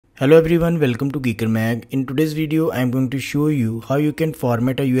Hello everyone, welcome to GeekerMag. In today's video, I am going to show you how you can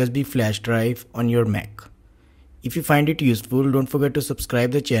format a USB flash drive on your Mac. If you find it useful, don't forget to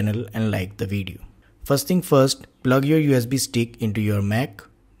subscribe the channel and like the video. First thing first, plug your USB stick into your Mac.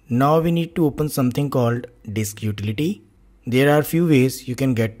 Now we need to open something called Disk Utility. There are few ways you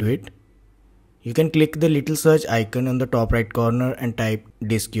can get to it. You can click the little search icon on the top right corner and type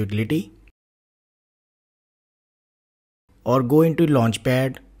Disk Utility. Or go into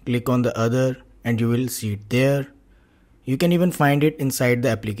Launchpad. Click on the other and you will see it there. You can even find it inside the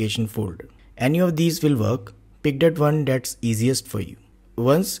application folder. Any of these will work. Pick that one that's easiest for you.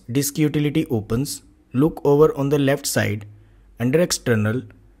 Once Disk Utility opens, look over on the left side. Under External,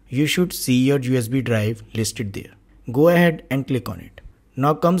 you should see your USB drive listed there. Go ahead and click on it.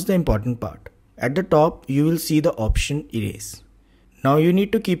 Now comes the important part. At the top, you will see the option Erase. Now you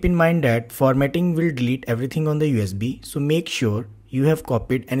need to keep in mind that formatting will delete everything on the USB, so make sure you have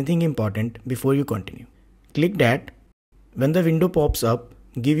copied anything important before you continue. Click that. When the window pops up,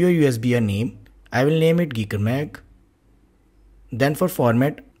 give your USB a name. I will name it GeekerMag. Then for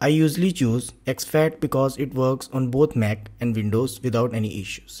format, I usually choose exFAT because it works on both Mac and Windows without any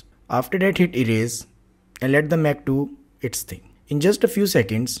issues. After that, hit erase and let the Mac do its thing. In just a few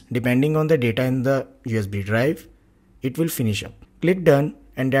seconds, depending on the data in the USB drive, it will finish up. Click done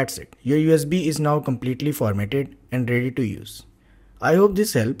and that's it. Your USB is now completely formatted and ready to use. I hope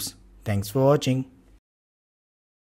this helps. Thanks for watching.